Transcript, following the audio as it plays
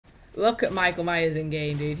Look at Michael Myers in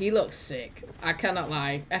game, dude. He looks sick. I cannot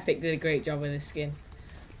lie. Epic did a great job with his skin.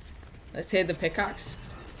 Let's hit the pickaxe.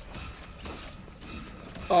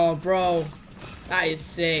 Oh, bro. That is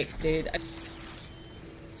sick, dude.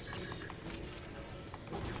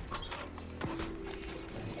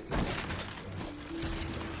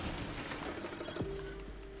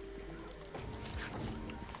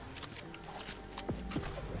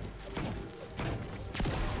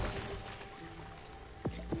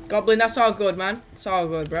 Goblin, that's all good, man. It's all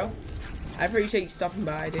good, bro. I appreciate you stopping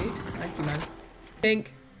by, dude. Thank you, man.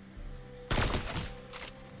 Pink.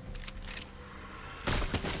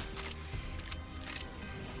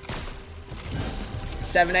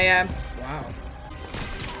 $7 AM. Wow.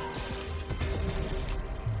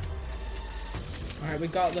 Alright, we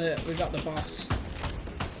got the boss.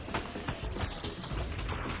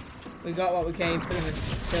 We got what we came for to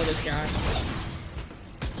kill this guy.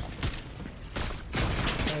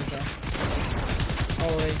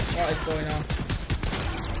 Holy, what is going on?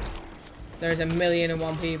 There's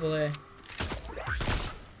 1,000,001 people here.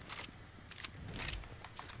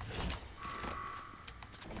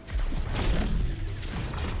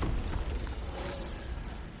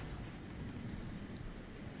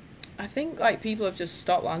 I think like people have just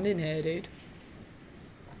stopped landing here, dude.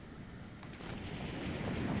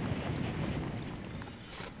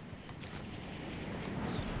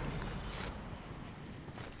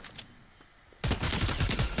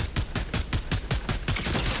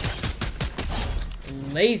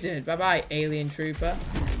 Lasered. Bye bye, alien trooper.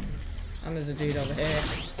 And there's a dude over here.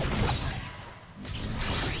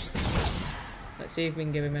 Let's see if we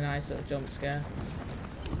can give him a nice little jump scare.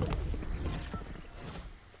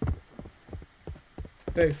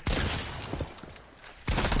 Boo.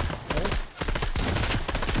 Oh.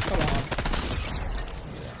 Come on.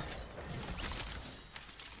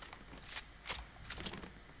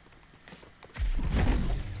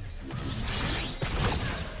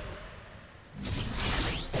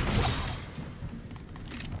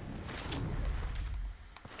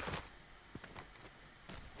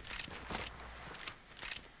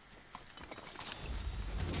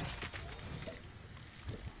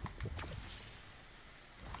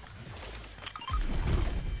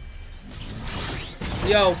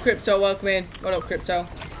 Yo, Crypto, welcome in. What up, Crypto?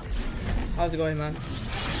 How's it going, man?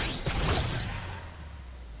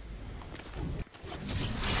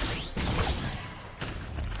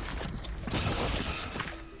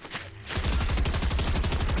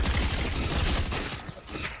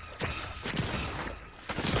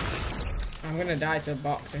 I'm gonna die to a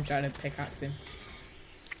box and try to pickaxe him.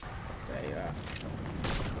 There you are.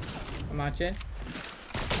 Imagine.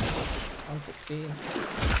 116.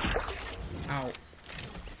 Ow.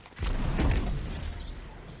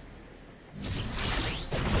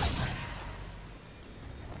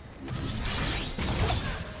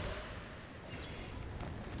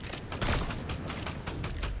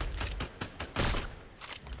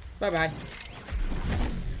 Bye-bye.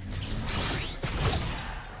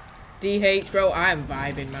 DH, bro, I am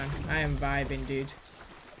vibing, man. I am vibing, dude.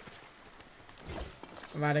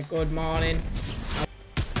 I've had a good morning.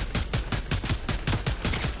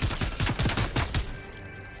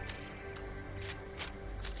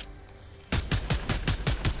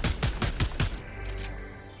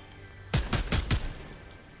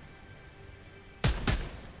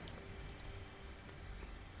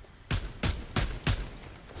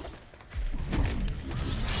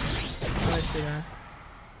 Man.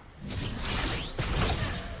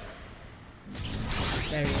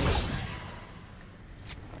 There he is.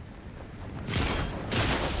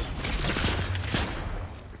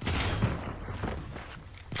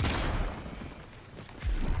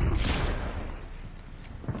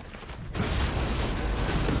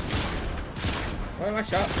 Where are my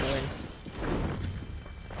shots going?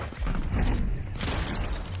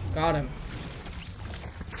 Got him.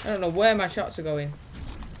 I don't know where my shots are going.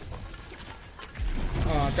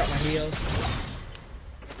 Oh, I dropped my heels.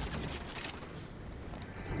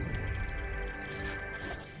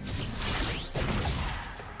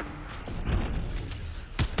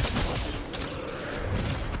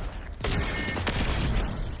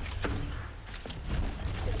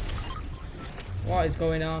 What is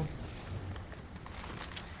going on?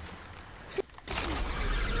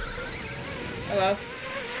 Hello.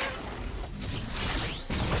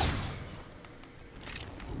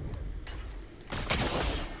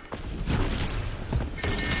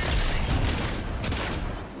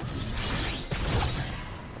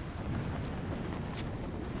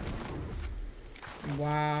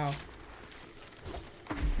 Wow.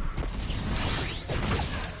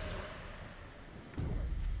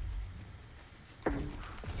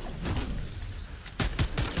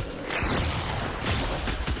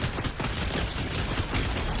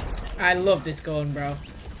 I love this gun, bro.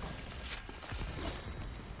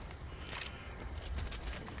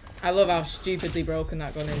 I love how stupidly broken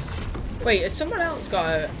that gun is. Wait, has someone else got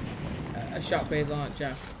a shockwave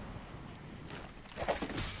launcher?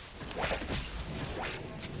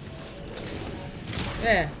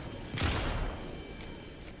 Yeah.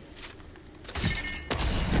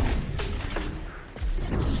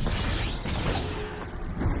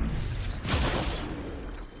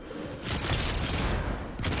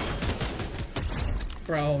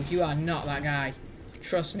 Bro, you are not that guy.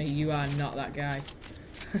 Trust me, you are not that guy.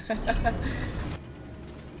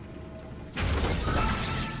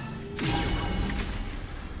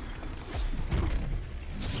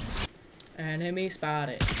 Enemy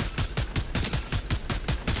spotted.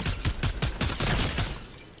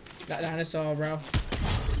 That dinosaur, bro.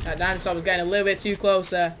 That dinosaur was getting a little bit too close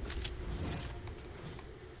there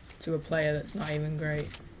to a player that's not even great.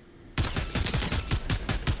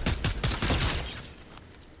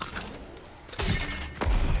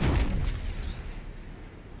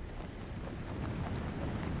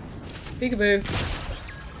 Peekaboo.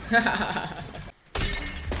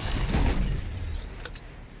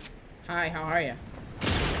 Hi, how are you?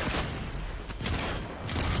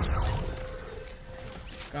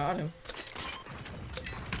 Got him.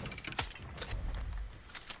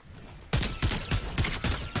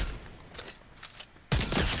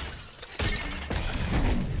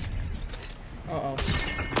 Uh-oh.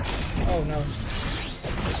 Oh no.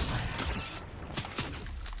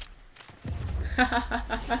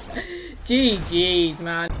 GG's,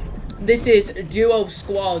 man. This is duo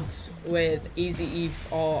squads with Easy Eve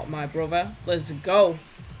or my brother. Let's go.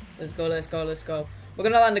 Let's go, let's go, let's go. We're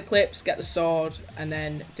gonna land the clips, get the sword, and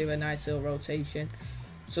then do a nice little rotation.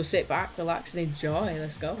 So sit back, relax, and enjoy.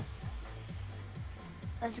 Let's go.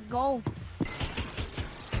 Let's go.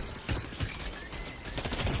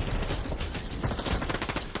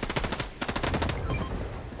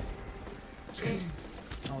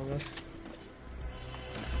 Oh, good.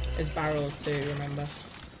 There's barrels too, remember.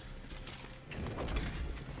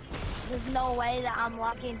 There's no way that I'm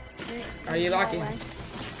lagging. Are you lagging? Way.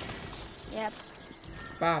 Yep.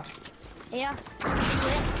 Bad. Yeah.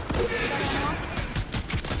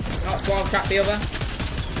 Knocked one, crap the other.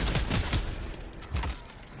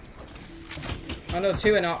 Oh no,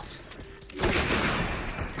 two are knocked.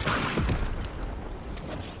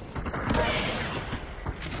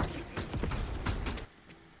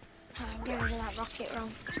 I'm getting rid of that rocket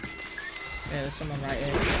wrong. Yeah, there's someone right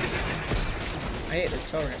here. I hit the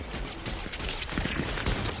turret.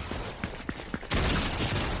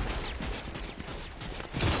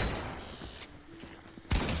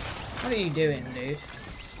 What are you doing, dude?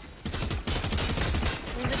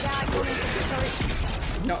 There's a guy coming to the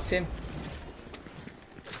turret. Knocked him.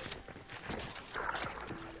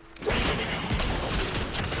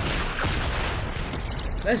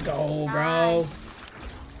 Let's go, bro.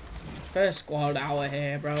 First squad hour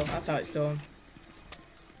here, bro. That's how it's done.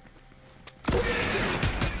 Right,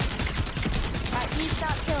 you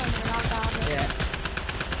start killing me and I'll guard it. Yeah.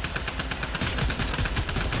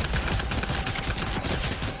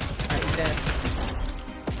 Right, he's dead.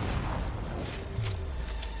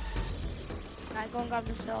 Right, go and grab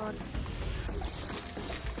the sword.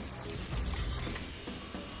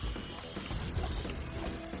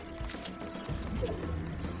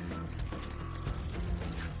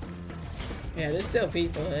 Yeah, there's still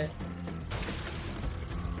people here.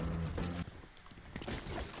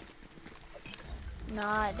 No,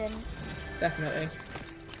 I didn't. Definitely.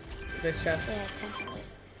 This chest. Yeah, definitely.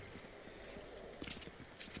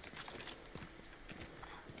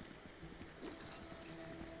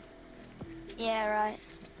 Yeah, right.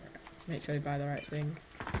 Make sure you buy the right thing.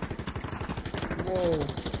 Whoa.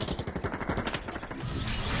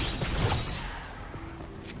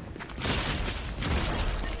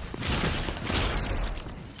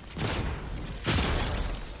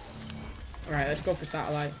 Alright, let's go for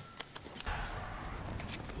satellite.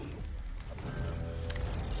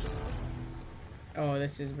 Oh,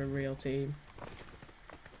 this is a real team.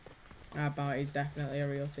 Our bounty's definitely a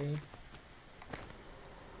real team.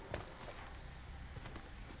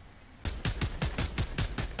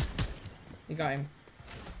 You got him?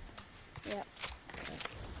 Yep.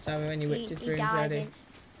 Tell me when your witch's room's ready.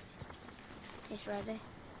 He's ready.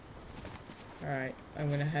 Alright, I'm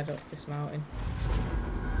gonna head up this mountain.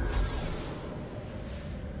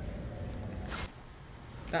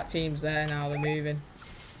 That team's there now, they're moving.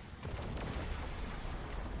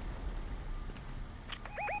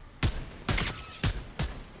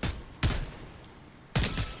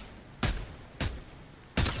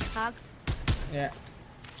 Tagged. Yeah.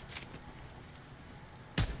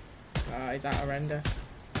 He's out of render.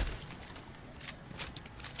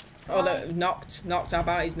 Oh, look, knocked. Knocked. How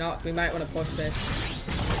about he's knocked? We might want to push this.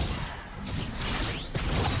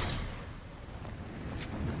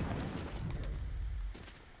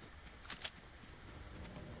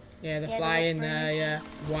 Yeah, they're flying there, yeah.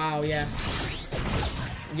 Wow, yeah.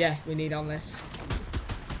 Yeah, we need on this.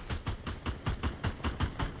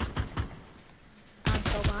 I'm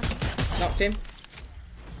so bad. Knocked him.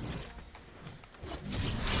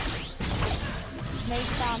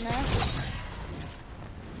 Mate's down there.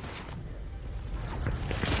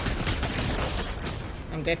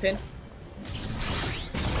 I'm dipping.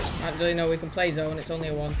 I don't really know we can play zone, it's only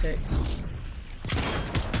a 1 tick.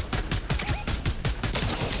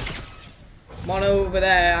 One over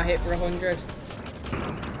there, I hit for 100.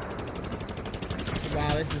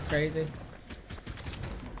 Wow, this is crazy.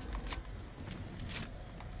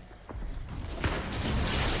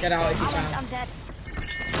 Get out if you can. I'm dead.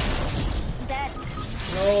 I'm dead.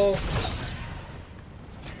 No.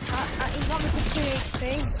 He got me to 2 HP,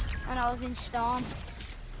 and I was in storm.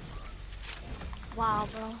 Wow,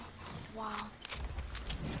 bro. Wow.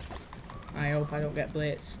 I hope I don't get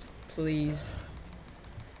blitzed. Please.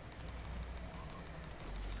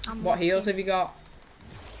 What heals have you got?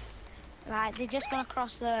 Right, they're just gonna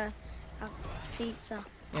cross the pizza.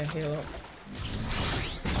 Yeah, heal up.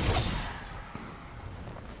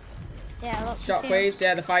 Yeah, look. Shockwaves,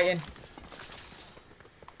 yeah, they're fighting.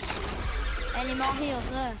 Any more heals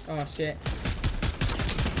there? Oh shit.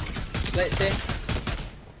 Blitzing.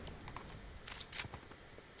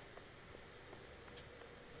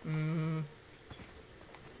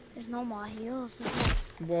 There's no more heals. Is there?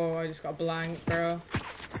 Whoa, I just got blank, bro.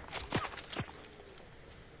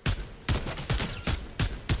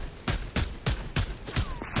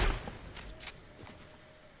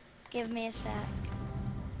 Give me a sec.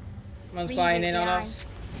 One's flying in on us.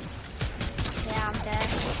 Yeah, I'm dead.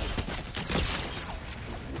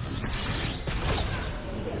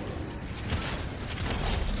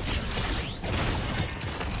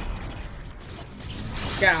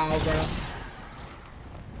 Get out, bro.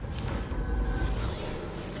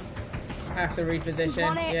 I have to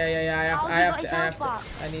reposition. Yeah.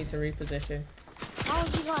 I need to reposition. How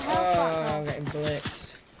have you got health back, I'm getting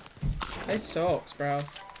blitzed. This sucks, bro.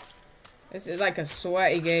 This is like a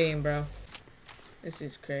sweaty game, bro. This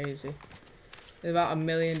is crazy. There's about 1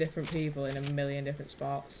 million different people in 1 million different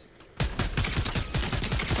spots.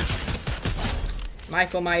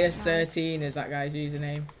 Michael Myers 13 is that guy's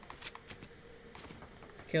username.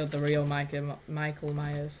 Killed the real Michael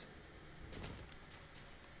Myers.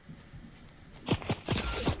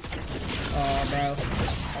 Oh, bro.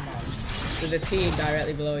 Come on. There's a team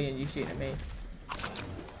directly below you and you shooting at me.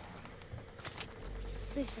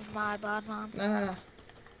 This is my bad, man. No.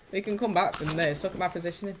 We can come back from this. Look at my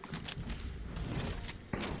positioning.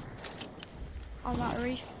 On that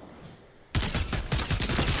reef.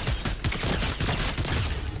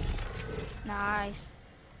 Nice.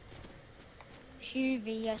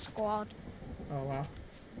 UV squad. Oh, wow.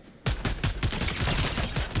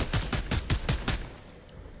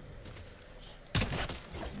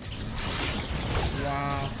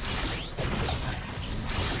 Wow.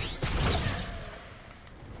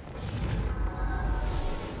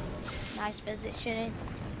 Nice positioning.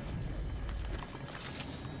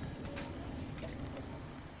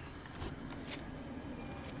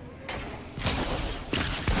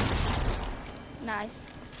 Nice.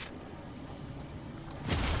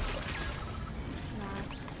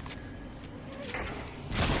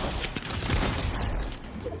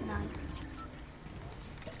 Nice.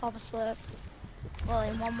 Pop a slip.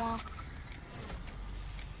 William, one more.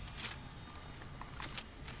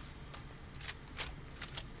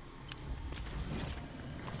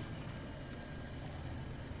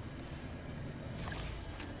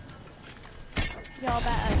 You're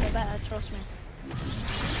better, trust me.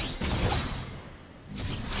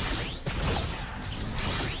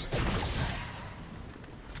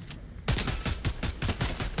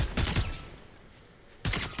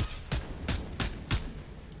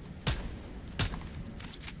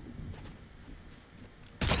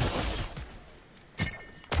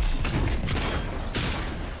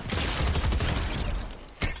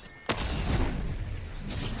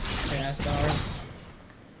 Yeah, sorry.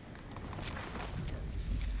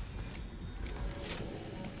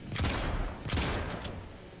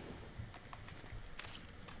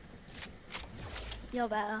 You're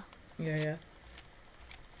better. Yeah.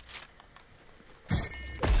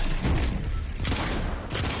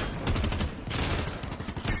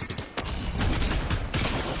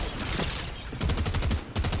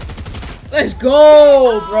 Let's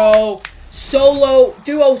go, bro. solo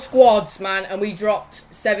duo squads, man, and we dropped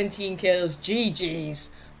 17 kills. GG's.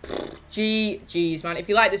 GG's, man. If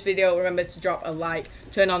you like this video, remember to drop a like,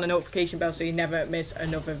 turn on the notification bell so you never miss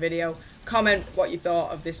another video. Comment what you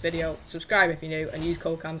thought of this video, subscribe if you're new, and use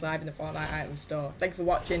code CAMSLIVE in the Fortnite item store. Thank you for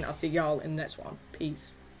watching. I'll see y'all in the next one.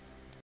 Peace.